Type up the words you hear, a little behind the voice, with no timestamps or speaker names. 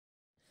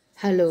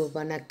Hello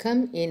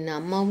வணக்கம். என்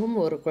அம்மாவும்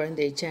ஒரு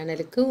குழந்தை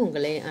சேனலுக்கு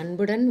உங்களை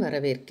அன்புடன்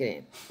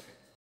வரவேற்கிறேன்.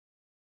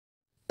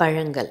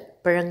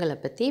 பழங்களை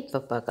பற்றி இப்போ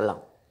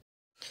பார்க்கலாம்.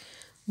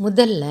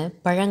 முதல்ல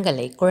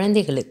பழங்களை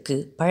குழந்தைகளுக்கு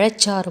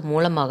பழச்சாறு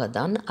மூலமாக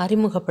தான்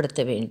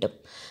அறிமுகப்படுத்த வேண்டும்.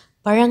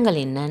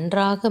 பழங்களை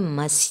நன்றாக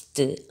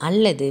மசித்து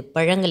அல்லது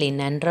பழங்களை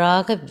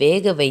நன்றாக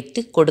வேக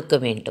வைத்து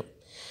கொடுக்க வேண்டும்.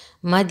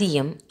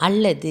 மதியம்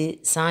அல்லது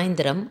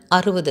சாயந்தரம்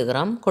 60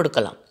 கிராம்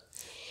கொடுக்கலாம்.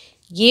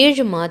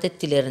 7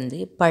 மாதத்திலிருந்து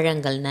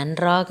பழங்கள்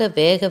நன்றாக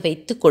வேக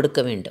வைத்து கொடுக்க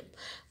வேண்டும்.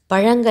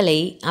 பழங்களை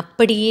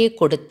அப்படியே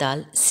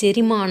கொடுத்தால்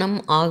செரிமானம்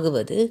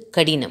ஆகுவது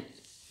கடினம்.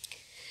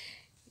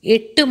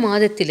 8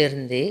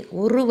 மாதத்திலிருந்து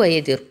 1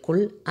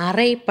 வயதிற்குள்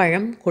அரை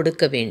பழம்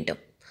கொடுக்க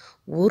வேண்டும்.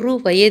 1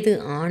 வயது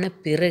ஆன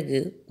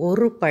பிறகு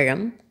 1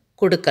 பழம்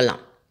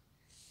கொடுக்கலாம்.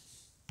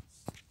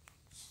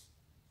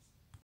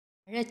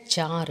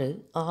 பழச்சாறு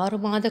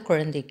 6 மாத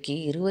குழந்தைக்கு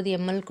 20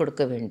 ml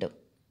கொடுக்க வேண்டும்.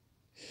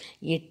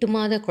 8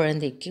 மாத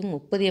குழந்தைக்கு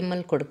 30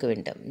 ml கொடுக்க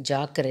வேண்டும்.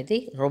 ஜாக்கிரதை,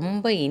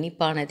 ரொம்ப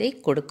இனிப்பானதை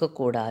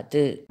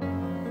கொடுக்கக்கூடாது.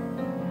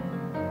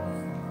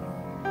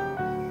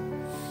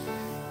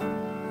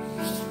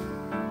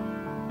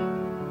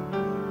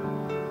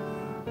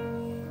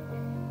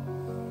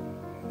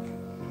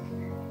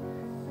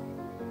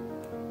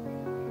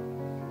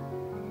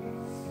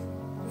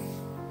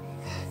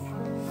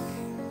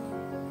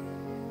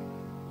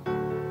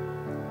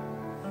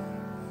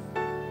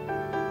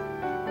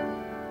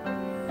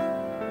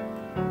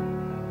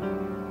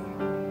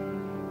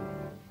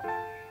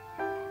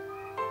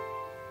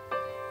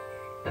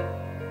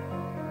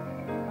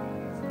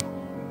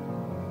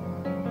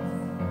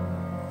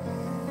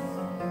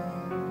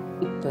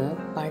 இப்போ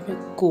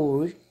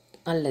பழக்கூழ்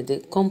அல்லது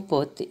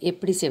கொம்போத்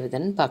எப்படி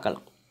செய்வதுன்னு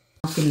பார்க்கலாம்.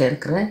 ஆப்பிளில்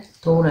இருக்கிற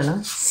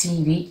தோலெல்லாம்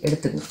சீவி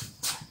எடுத்துக்கணும்.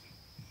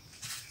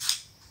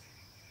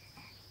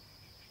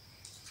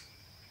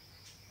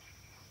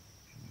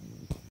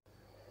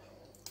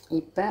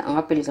 இப்போ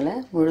ஆப்பிள்களை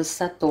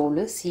முழுசாக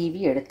தோல்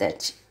சீவி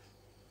எடுத்தாச்சு.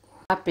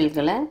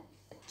 ஆப்பிள்களை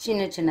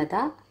சின்ன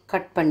சின்னதாக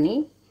கட் பண்ணி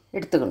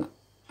எடுத்துக்கணும்.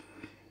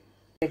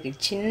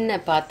 சின்ன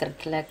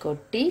பாத்திரத்தில்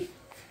கொட்டி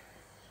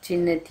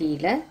சின்ன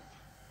தீயில்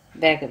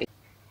வேக வை.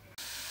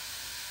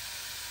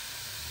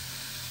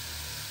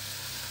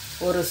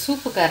 ஒரு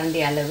சூப்பு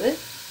கரண்டி அளவு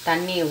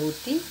தண்ணியை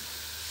ஊற்றி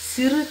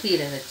சிறு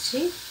தீயில வச்சு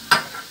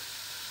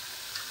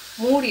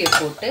மூடியை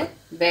போட்டு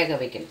வேக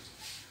வைக்கணும்.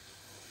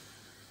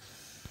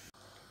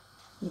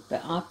 இப்போ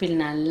ஆப்பிள்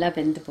நல்லா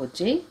வெந்து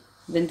போச்சு.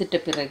 வெந்துட்ட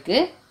பிறகு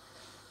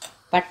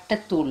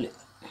பட்டைத்தூள்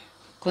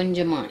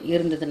கொஞ்சமாக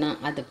இருந்ததுன்னா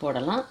அது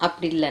போடலாம்.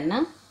 அப்படி இல்லைன்னா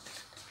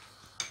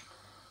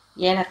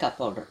ஏலக்காய்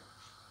பவுடர்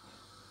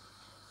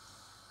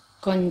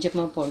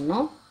கொஞ்சமாக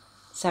போடணும்.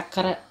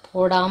 சர்க்கரை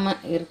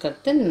போடாமல்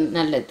இருக்கிறது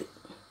நல்லது.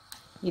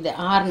 இதை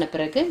ஆறின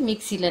பிறகு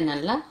மிக்சியில்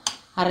நல்லா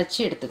அரைச்சி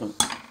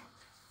எடுத்துக்கணும்.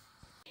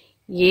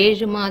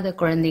 7 மாத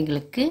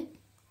குழந்தைங்களுக்கு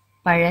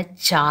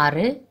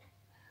பழச்சாறு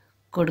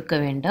கொடுக்க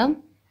வேண்டும்.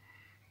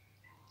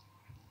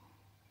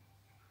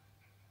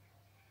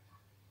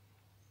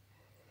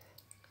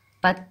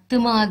 10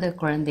 மாத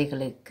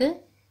குழந்தைகளுக்கு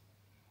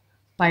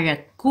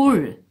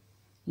பழக்கூழ்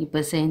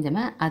இப்போ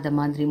செஞ்சோமே அதை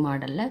மாதிரி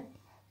மாடலில்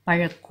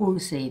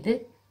பழக்கூழ் செய்து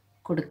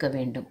கொடுக்க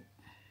வேண்டும்.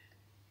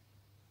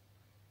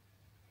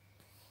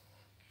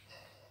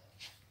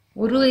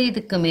 1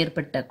 வயதுக்கு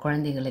மேற்பட்ட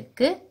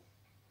குழந்தைகளுக்கு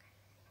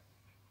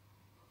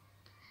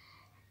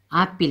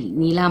ஆப்பிள்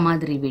நீலா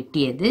மாதிரி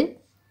வெட்டியது,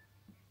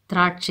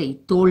 திராட்சை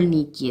தோல்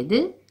நீக்கியது,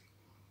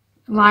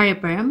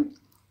 வாழைப்பழம்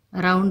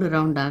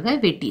ரவுண்டாக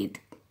வெட்டியது.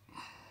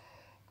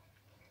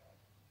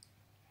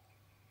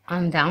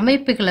 அந்த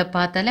அமைப்புகளை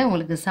பார்த்தாலே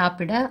உங்களுக்கு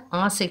சாப்பிட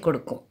ஆசை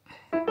கொடுக்கும்.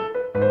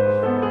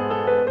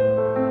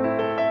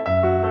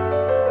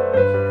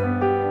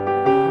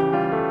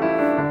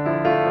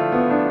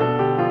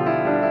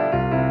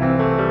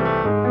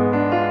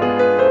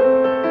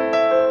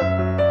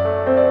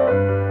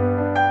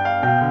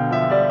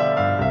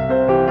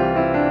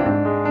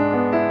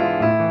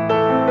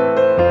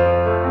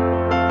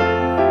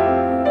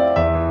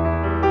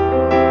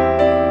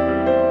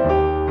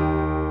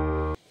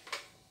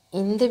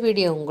 இந்த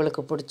வீடியோ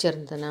உங்களுக்கு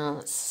பிடிச்சிருந்ததுன்னா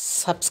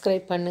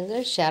சப்ஸ்கிரைப்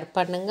பண்ணுங்கள், ஷேர்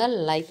பண்ணுங்கள்,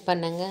 லைக்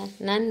பண்ணுங்கள்.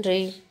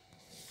 நன்றி.